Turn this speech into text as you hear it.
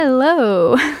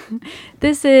Hello,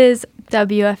 this is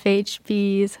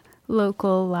WFHB's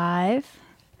Local Live.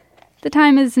 The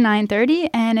time is 9:30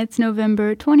 and it's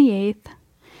November 28th.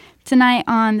 Tonight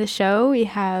on the show we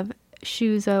have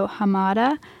Shuzo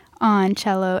Hamada on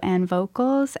cello and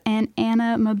vocals and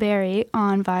Anna Maberry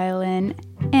on violin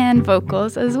and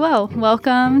vocals as well.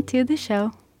 Welcome to the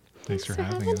show. Thanks for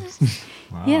having us.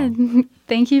 Wow. Yeah,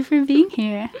 thank you for being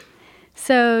here.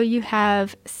 So you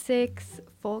have 6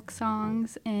 folk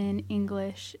songs in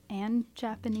English and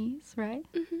Japanese, right?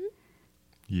 Mm-hmm.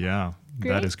 Yeah,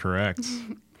 Great. That is correct.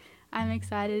 I'm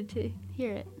excited to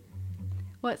hear it.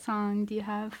 What song do you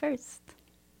have first?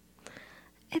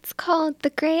 It's called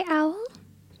The Grey Owl,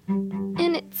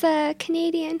 and it's a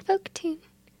Canadian folk tune.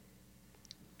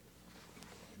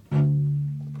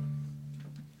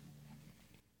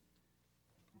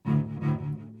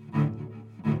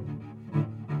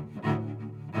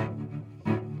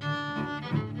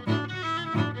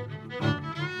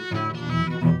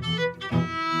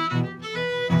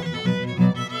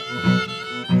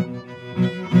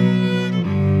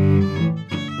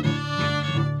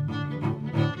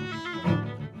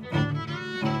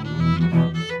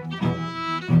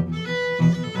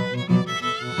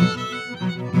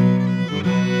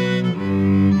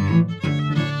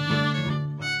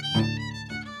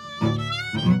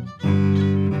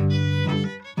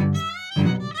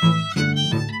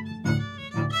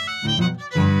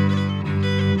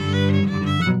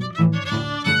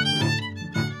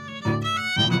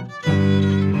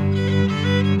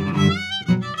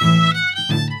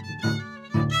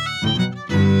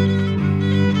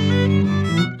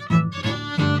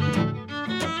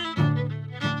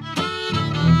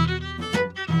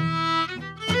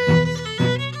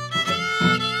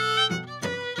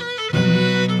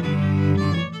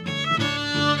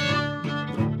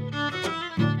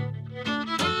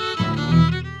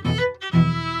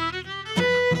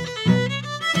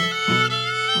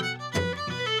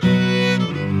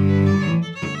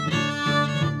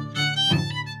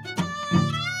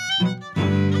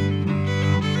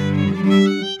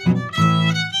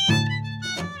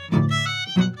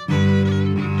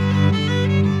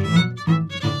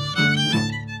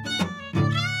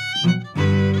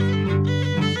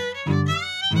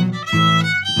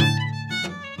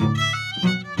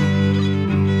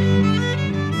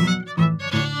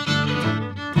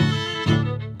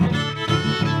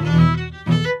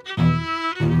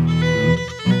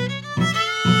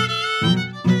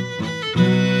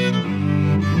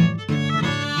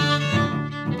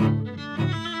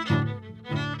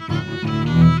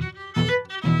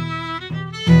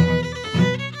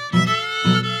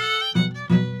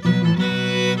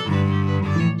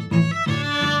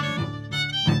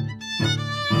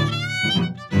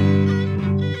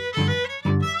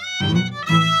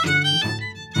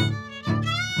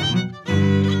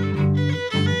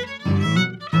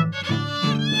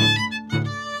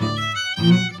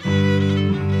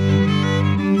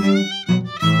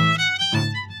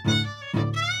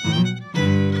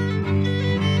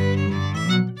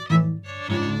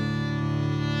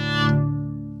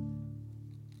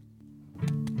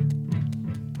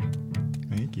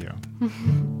 Thank you.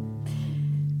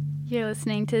 You're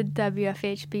listening to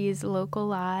WFHB's Local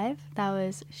Live. That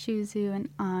was Shuzu and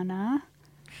Anna.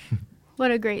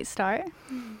 What a great start.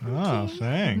 Oh,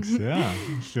 thanks. Yeah.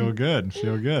 Feel good.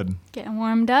 Getting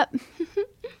warmed up.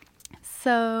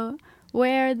 So,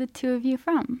 where are the two of you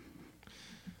from?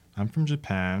 I'm from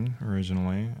Japan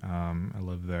originally. I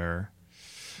lived there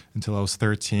until I was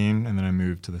 13, and then I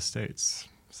moved to the States.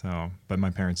 So, but my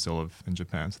parents still live in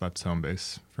Japan, so that's home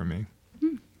base for me.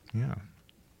 Yeah.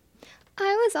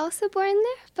 I was also born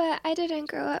there, but I didn't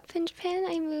grow up in Japan.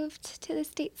 I moved to the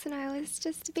States when I was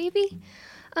just a baby,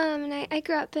 and I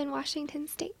grew up in Washington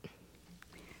State.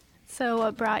 So,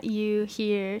 what brought you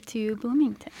here to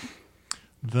Bloomington?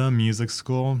 The music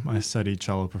school. I studied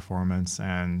cello performance,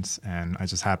 and I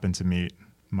just happened to meet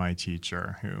my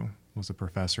teacher, who was a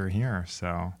professor here.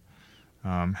 So,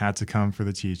 had to come for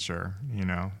the teacher. You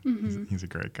know, he's a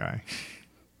great guy.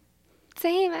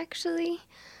 Same, actually.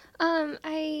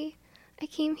 I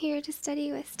came here to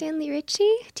study with Stanley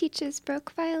Ritchie, who teaches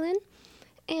Baroque violin,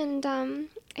 and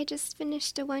I just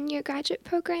finished a 1-year graduate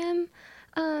program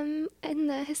in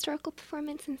the Historical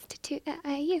Performance Institute at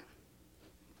IU.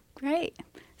 Great.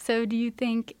 So, do you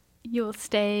think you'll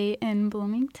stay in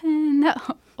Bloomington,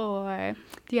 or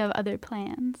do you have other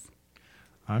plans?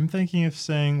 I'm thinking of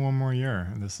staying 1 more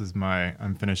year.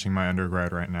 I'm finishing my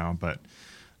undergrad right now, but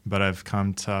I've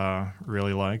come to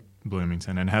really like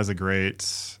Bloomington, and it has a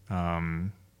great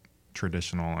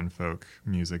traditional and folk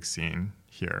music scene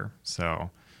here. So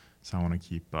I want to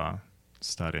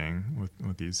studying with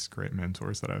these great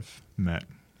mentors that I've met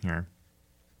here?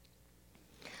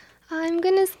 I'm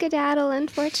going to skedaddle,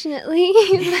 unfortunately,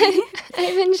 but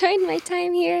I've enjoyed my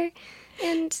time here,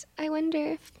 and I wonder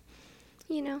if,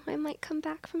 I might come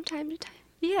back from time to time.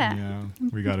 Yeah. Yeah,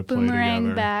 we got to play Boomerang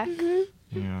together. back.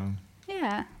 Mm-hmm. Yeah.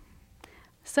 Yeah.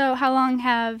 So how long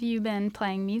have you been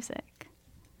playing music?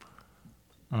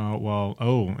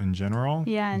 In general?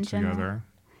 Yeah, in together.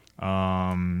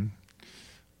 I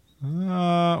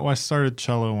started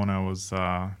cello when I was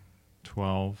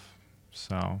 12,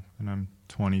 and I'm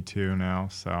 22 now,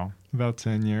 so about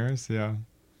 10 years, yeah.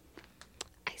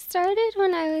 I started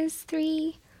when I was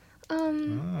 3,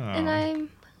 and I'm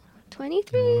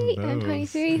 23. One of I'm those,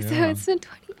 23, so yeah. it's been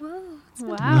 20. Whoa. It's been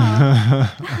Wow.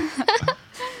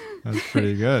 That's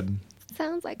pretty good.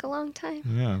 Sounds like a long time.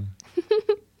 Yeah.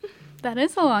 That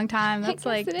is a long time. That's guess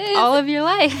like it is. all of your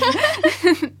life.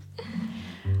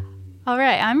 All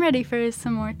right, I'm ready for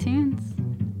some more tunes.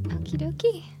 Okie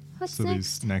dokie. What's So next?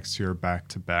 these next two are back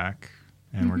to back,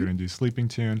 and we're going to do Sleeping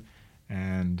Tune,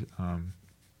 and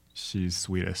she's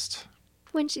Sweetest.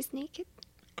 When she's naked.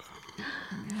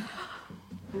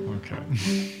 Okay.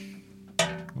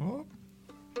 Oh.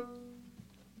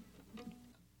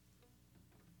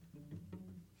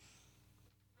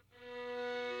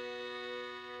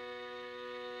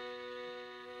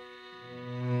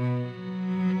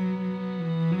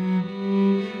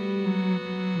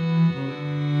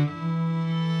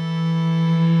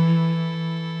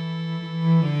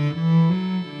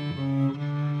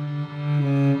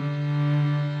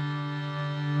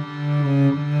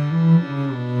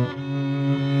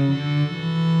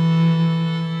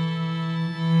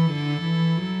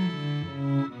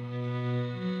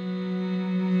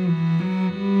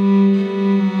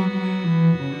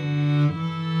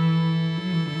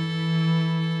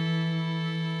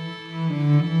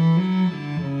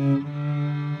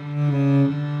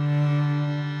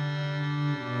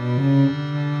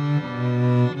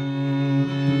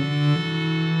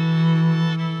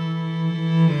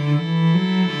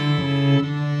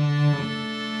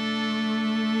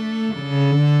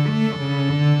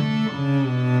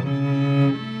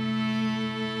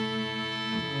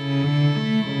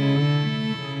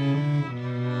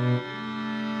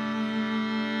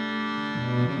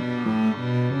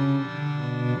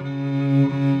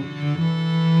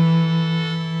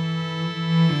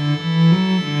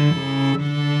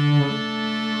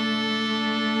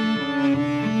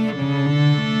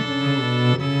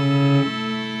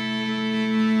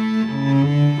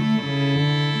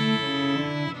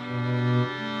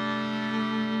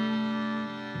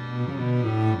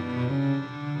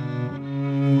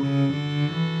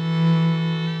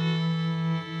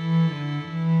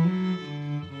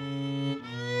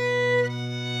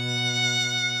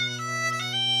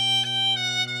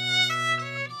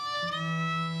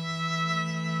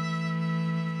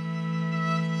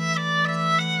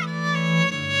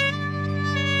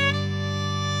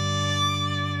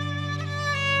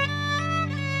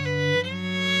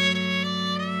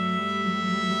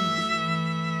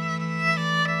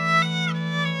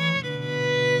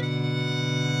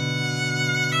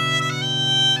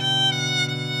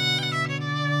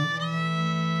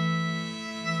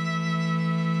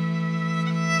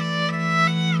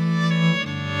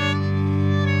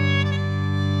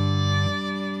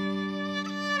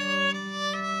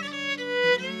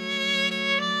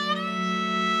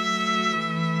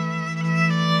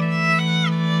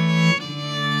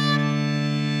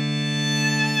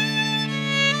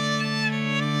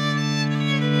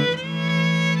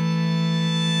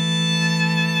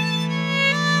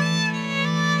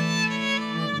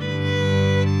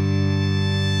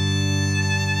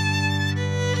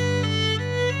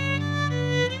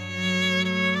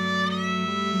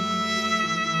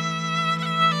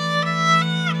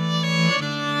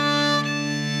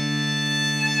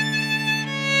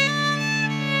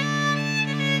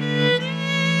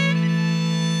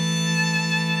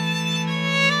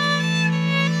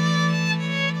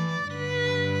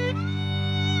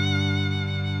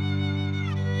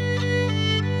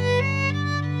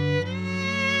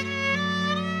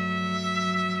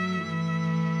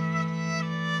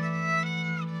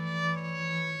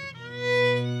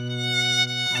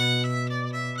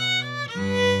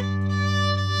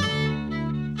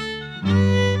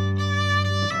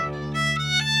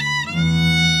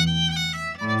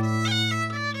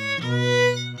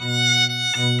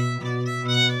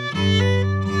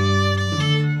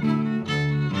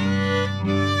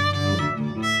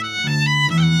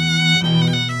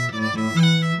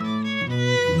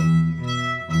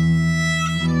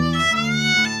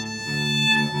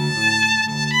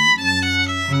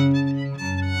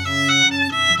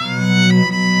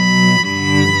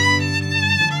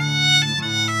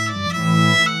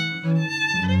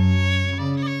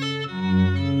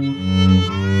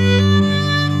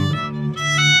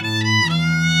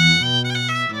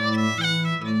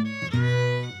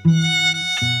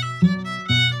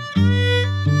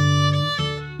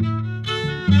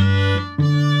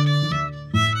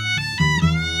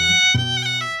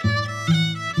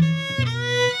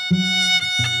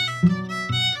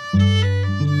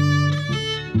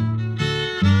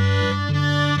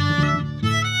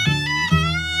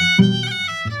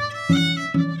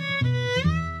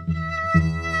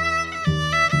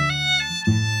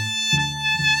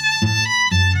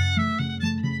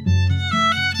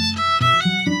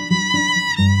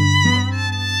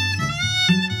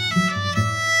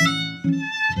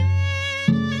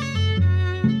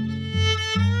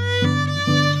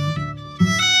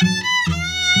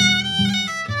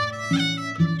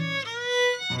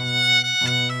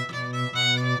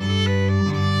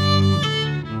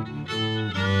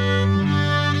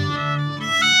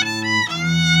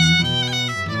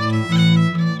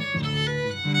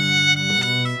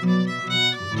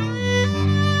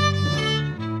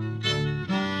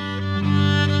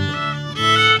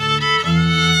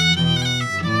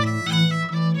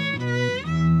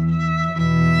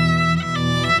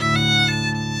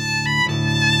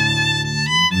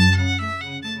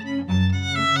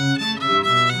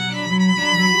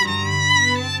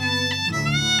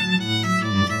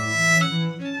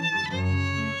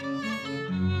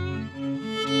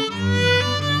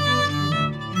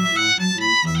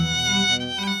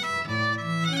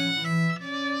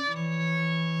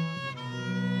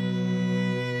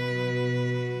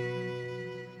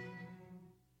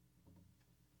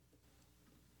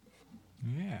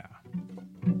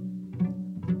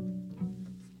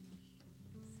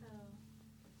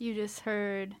 just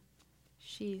heard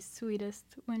She's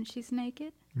Sweetest When She's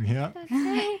Naked. Yeah. That's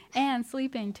right. And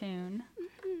Sleeping Tune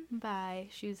by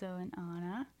Shuzo and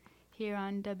Anna here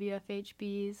on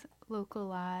WFHB's Local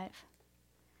Live.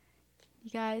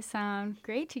 You guys sound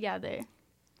great together.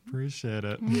 Appreciate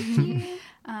it.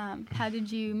 How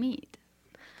did you meet?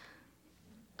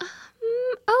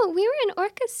 We were in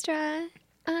orchestra,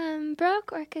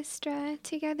 Baroque orchestra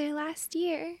together last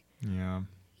year. Yeah.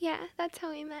 Yeah, that's how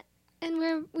we met. And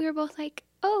we were both like,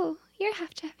 oh, you're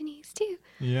half Japanese too.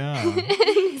 Yeah.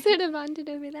 We sort of bonded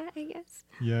over that, I guess.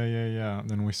 Yeah.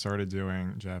 Then we started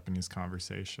doing Japanese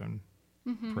conversation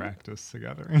practice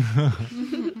together.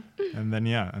 And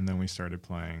then we started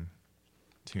playing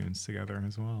tunes together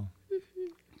as well.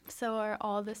 So are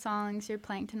all the songs you're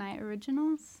playing tonight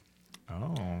originals?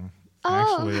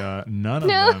 Actually, none of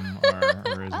them are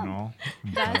original.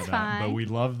 That's fine. But we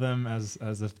love them as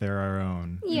if they're our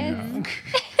own. Yes. Yeah.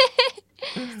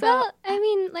 Well, I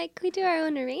mean, like, we do our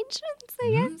own arrangements,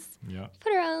 I guess. Yeah.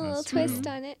 Put our own little That's twist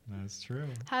true. on it. That's true.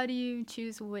 How do you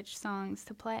choose which songs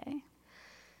to play?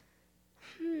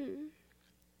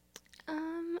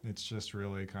 It's just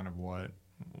really kind of what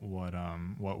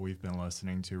we've been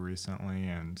listening to recently,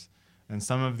 and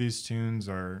some of these tunes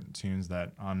are tunes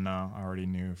that Anna already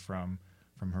knew from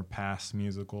her past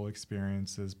musical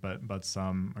experiences, but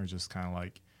some are just kind of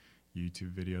like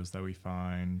YouTube videos that we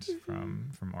find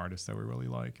from artists that we really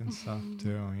like and stuff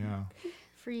too. Yeah.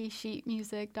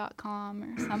 freesheetmusic.com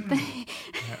or something.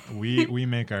 Yeah, we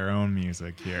make our own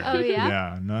music here. Oh, yeah?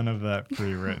 Yeah, none of that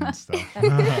pre-written stuff.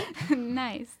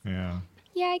 Nice. Yeah.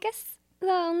 Yeah, I guess the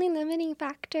only limiting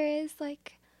factor is,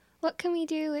 like, what can we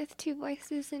do with two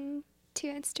voices and two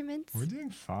instruments? We're doing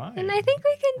fine. And I think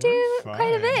we can do We're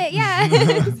quite a fine. bit, yeah.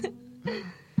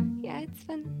 Yeah, it's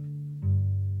fun.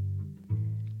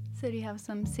 So do you have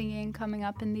some singing coming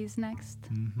up in these next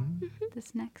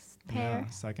this next pair? Yeah,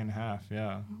 second half,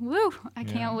 yeah. Woo! I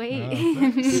can't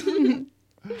wait.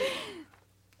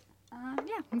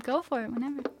 Yeah, go for it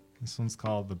whenever. This one's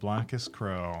called The Blackest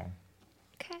Crow.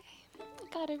 Okay,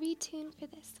 I got a retune for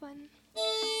this one.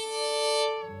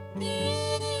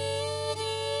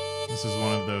 This is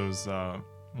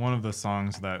one of the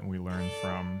songs that we learned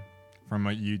from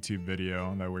a YouTube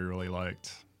video that we really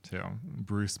liked too.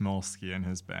 Bruce Molsky and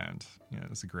his band. Yeah,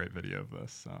 it's a great video of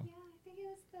this. So. Yeah, I think it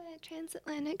was the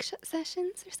Transatlantic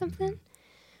Sessions or something.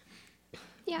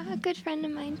 Yeah, a good friend of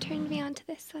mine turned me on to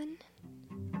this one.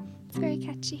 It's very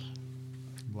catchy.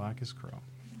 Blackest Crow.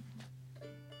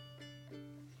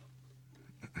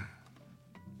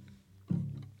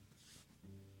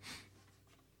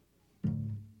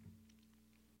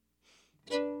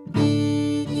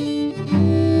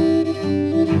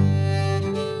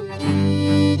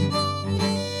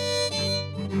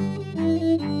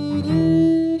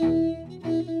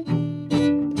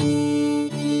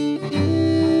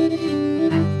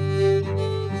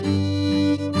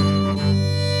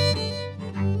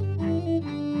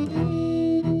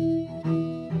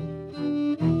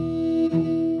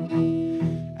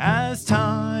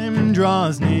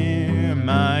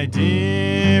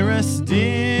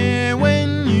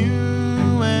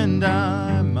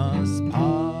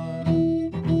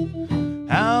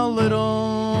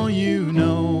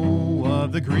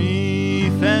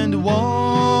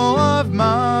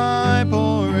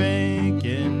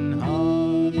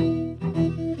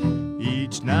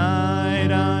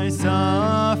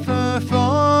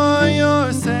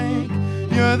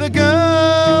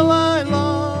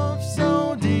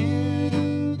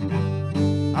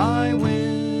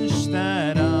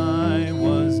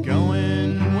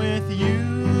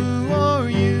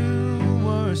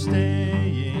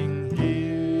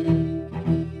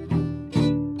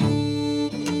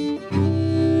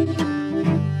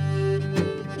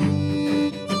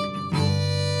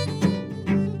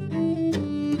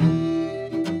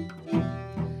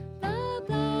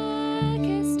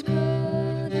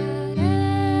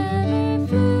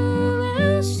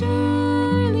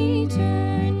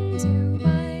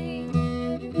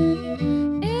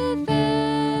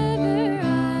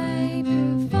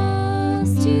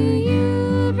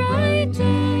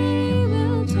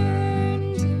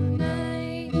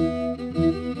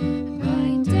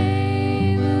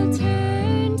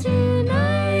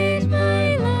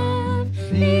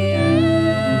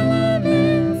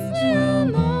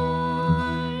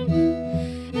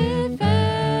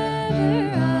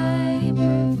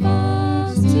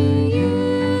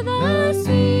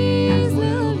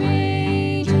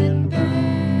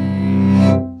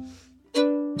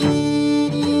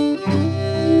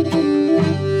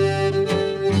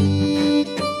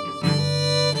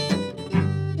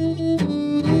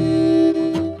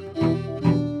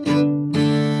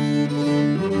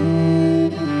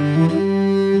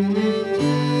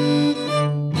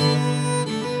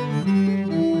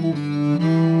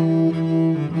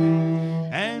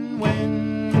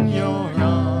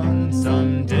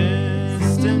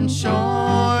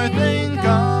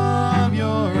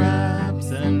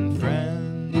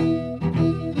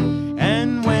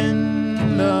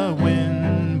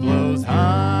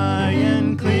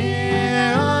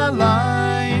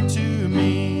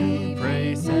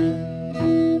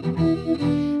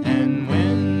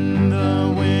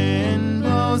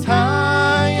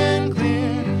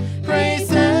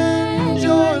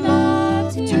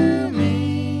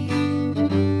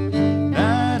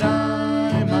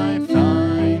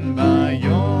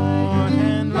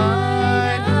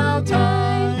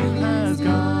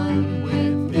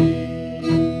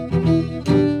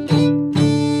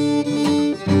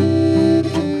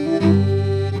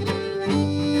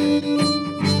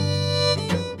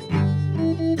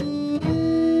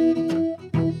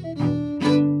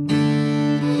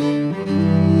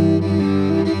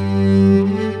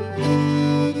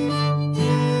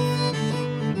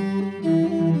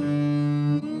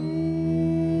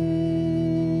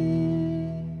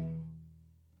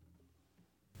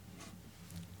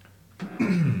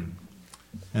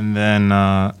 And then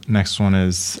next one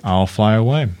is I'll Fly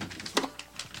Away.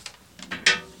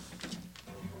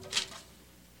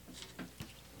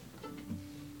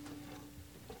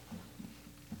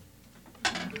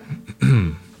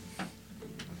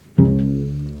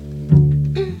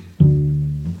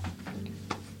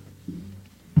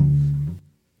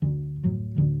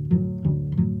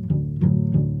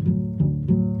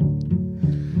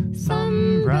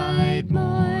 Some bright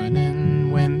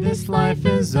morning when this life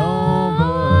is over,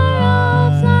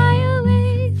 I'll fly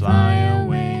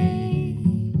away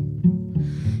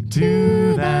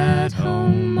to that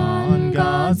home on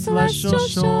God's celestial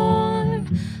shore.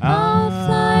 I'll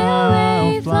fly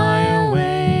away, fly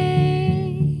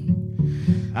away.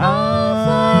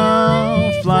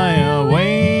 I'll fly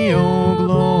away, oh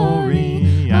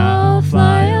glory. I'll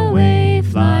fly away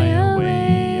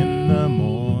in the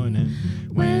morning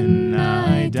when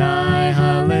I die.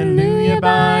 Hallelujah,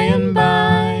 by and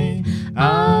by.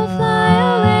 I'll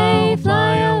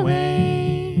fly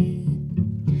away.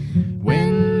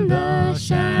 When the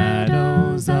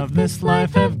shadows of this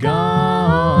life have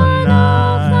gone,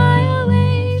 I'll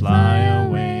fly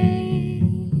away.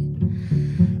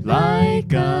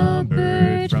 Like a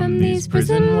bird from these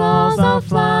prison walls, I'll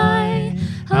fly.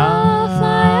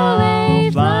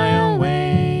 I'll fly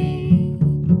away.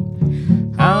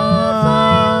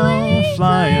 I'll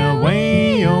fly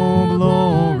away, oh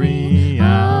glory.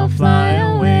 I'll fly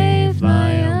away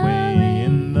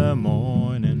in the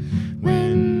morning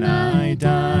when I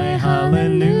die.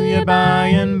 Hallelujah, by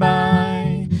and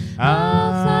by.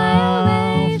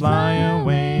 I'll fly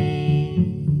away.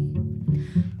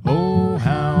 Oh,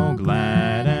 how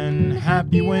glad and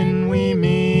happy when we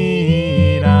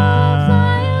meet.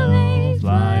 I'll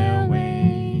fly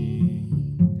away.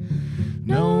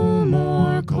 No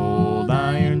more cold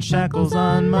iron shackles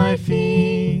on my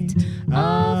feet.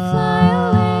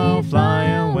 I'll fly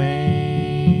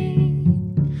away.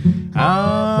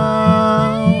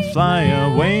 I'll fly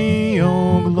away,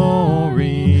 oh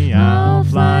glory. I'll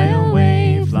fly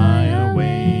away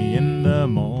in the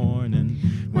morning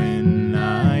when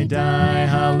I die.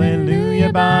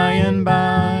 Hallelujah, by and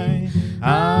by.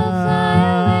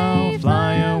 I'll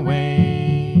fly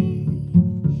away.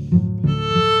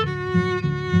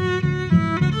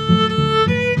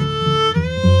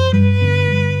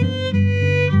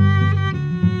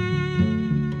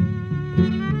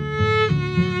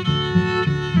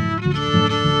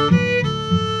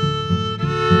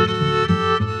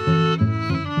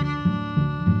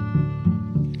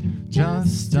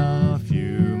 Just a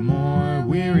few more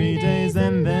weary days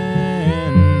and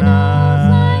then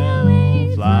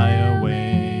I'll fly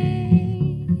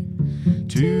away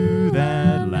to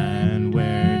that land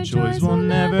where joys will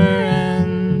never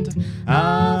end.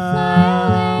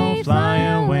 I'll fly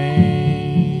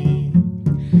away.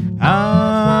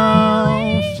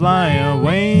 I'll fly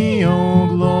away, oh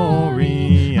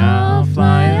glory. I'll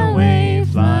fly away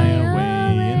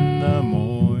in the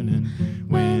morning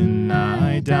when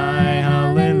I die.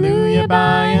 Hallelujah,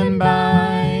 by and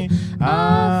by.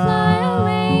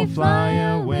 I'll fly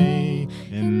away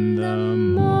in the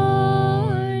morning.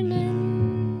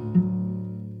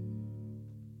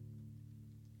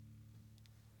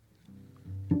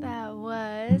 That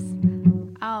was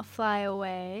I'll Fly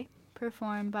Away,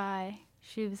 performed by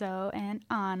Shuzo and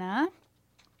Anna.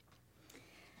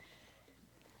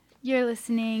 You're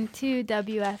listening to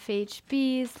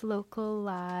WFHB's Local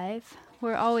Live.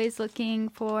 We're always looking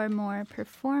for more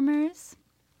performers.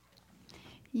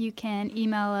 You can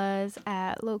email us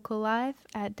at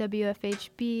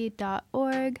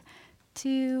locallive@wfhb.org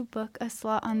to book a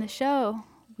slot on the show.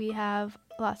 We have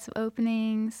lots of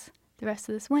openings the rest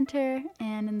of this winter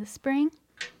and in the spring.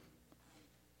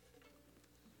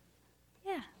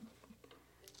 Yeah.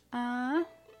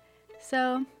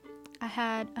 So I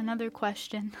had another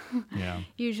question. Yeah.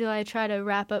 Usually I try to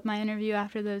wrap up my interview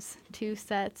after those two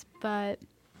sets, but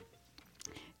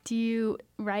do you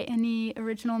write any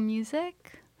original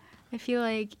music? I feel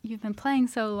like you've been playing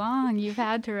so long, you've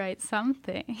had to write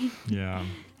something. Yeah,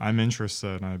 I'm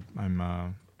interested.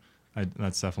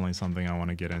 That's definitely something I want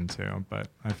to get into. But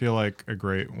I feel like a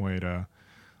great way to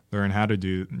learn how to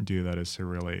do that is to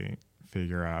really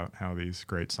figure out how these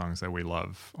great songs that we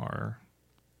love are,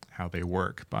 how they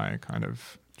work by kind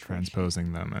of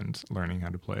transposing them and learning how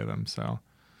to play them. So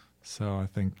I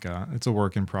think it's a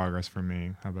work in progress for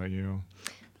me. How about you?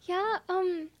 Yeah,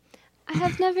 I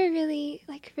have never really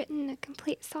written a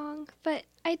complete song, but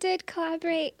I did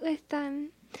collaborate with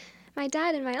my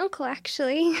dad and my uncle.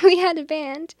 Actually, we had a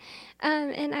band,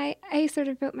 and I sort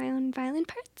of wrote my own violin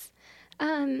parts,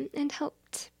 and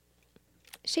helped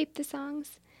shape the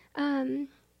songs.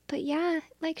 But yeah,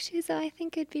 like Shuzo, I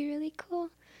think it'd be really cool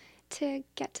to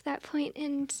get to that point,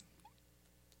 and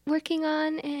working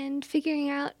on and figuring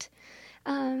out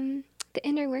the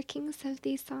inner workings of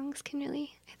these songs can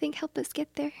really, I think, help us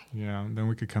get there. Yeah, then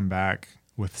we could come back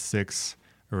with 6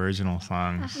 original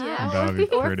songs. Yeah. That would be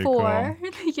Or pretty 4,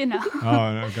 cool. you know.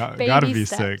 Oh, no, gotta Baby be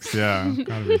steps. 6. Yeah,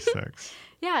 gotta be 6.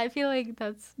 Yeah, I feel like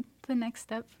that's the next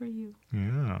step for you.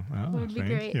 Yeah. Oh, Would be thank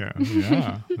great. you.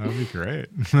 Yeah, that would be great.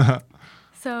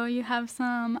 So you have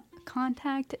some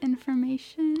contact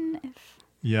information if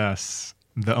Yes.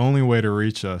 The only way to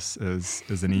reach us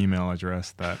is an email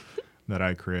address that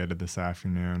I created this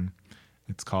afternoon.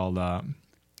 It's called,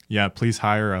 please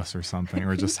hire us or something,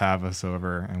 or just have us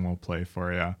over and we'll play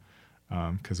for you.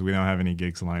 Because we don't have any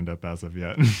gigs lined up as of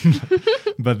yet.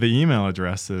 But the email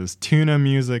address is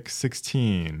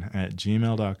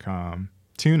tunamusic16@gmail.com.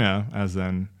 Tuna, as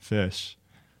in fish,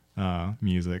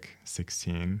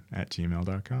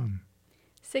 music16@gmail.com.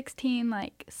 16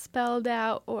 like spelled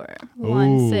out or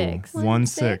Ooh, 1-6?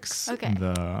 1-6. Okay.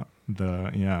 The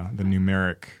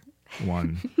numeric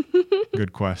one.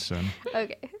 Good question.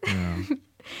 Okay. Yeah.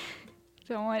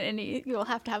 Don't want any. You'll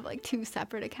have to have like 2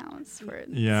 separate accounts for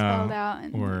Yeah, spelled out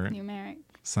and or- numeric.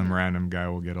 Some random guy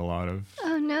will get a lot of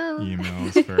Oh no.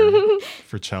 emails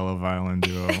for cello violin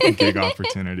duo gig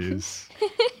opportunities.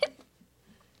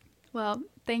 Well,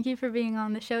 thank you for being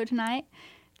on the show tonight.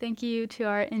 Thank you to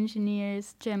our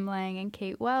engineers, Jim Lang and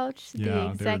Kate Welch, Yeah, the they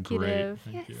were executive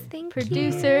great. Yes, Thank you. thank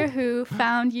producer who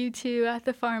found you two at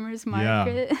the farmer's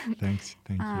market, Thanks.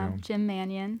 Thank you. Jim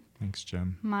Manion, Thanks,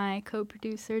 Jim. my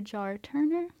co-producer, Jar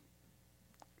Turner,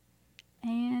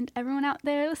 and everyone out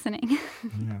there listening.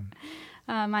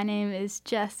 Yeah. My name is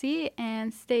Jessie,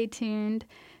 and stay tuned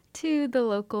to the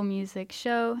local music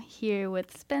show here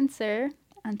with Spencer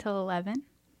until 11.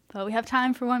 But we have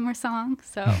time for one more song,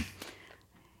 so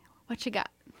what you got?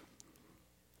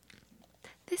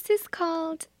 This is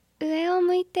called 上を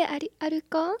向いて歩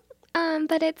こう,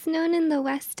 but it's known in the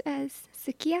West as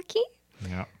Suki Aki.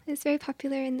 Yeah. It's very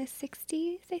popular in the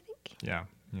 60s, I think. Yeah.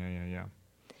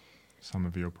 Some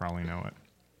of you will probably know it.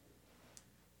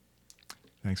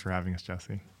 Thanks for having us,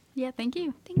 Jessie. Yeah, thank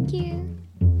you. Thank you.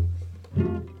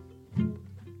 All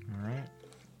right.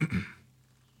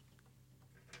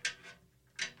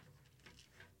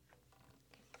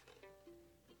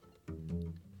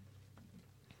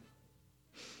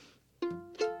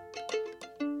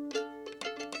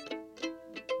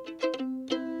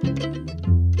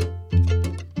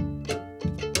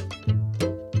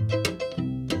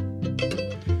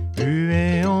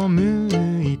上を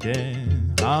向いて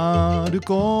歩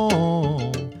こう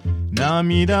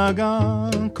涙が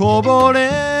こぼ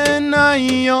れな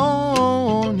い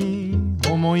ように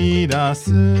思い出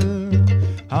す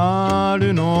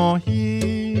春の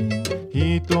日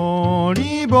一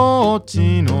人ぼっ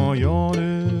ちの夜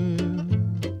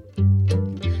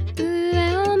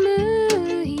上を向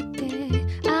いて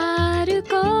歩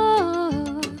こう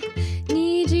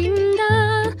滲んだ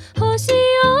星を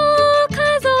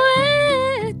数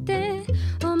えて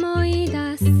思い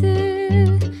出す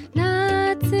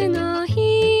夏の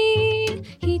日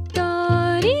一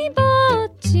人ぼっ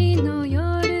ちの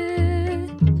夜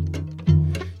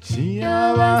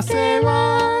幸せ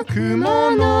は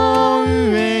雲の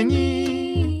上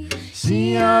に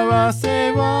幸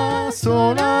せは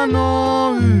空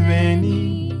の上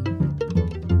に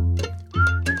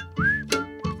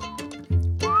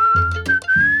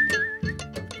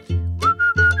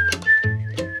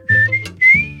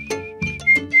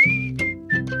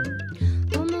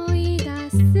思い出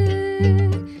す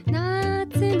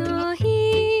夏の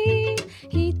日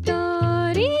一人ぼ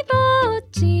っ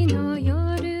ちの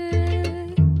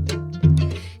夜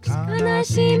悲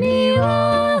しみ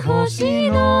は星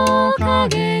の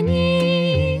影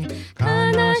に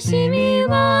悲しみ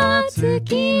は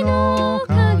月の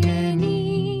影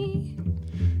に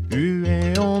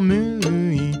上を向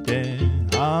いて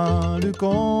歩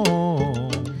こう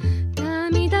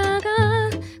涙が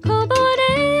こぼ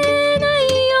れない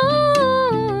よ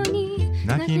うに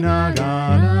泣きな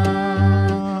が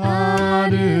ら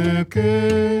歩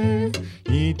く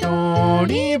一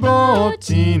人ぼっ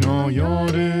ちの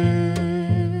夜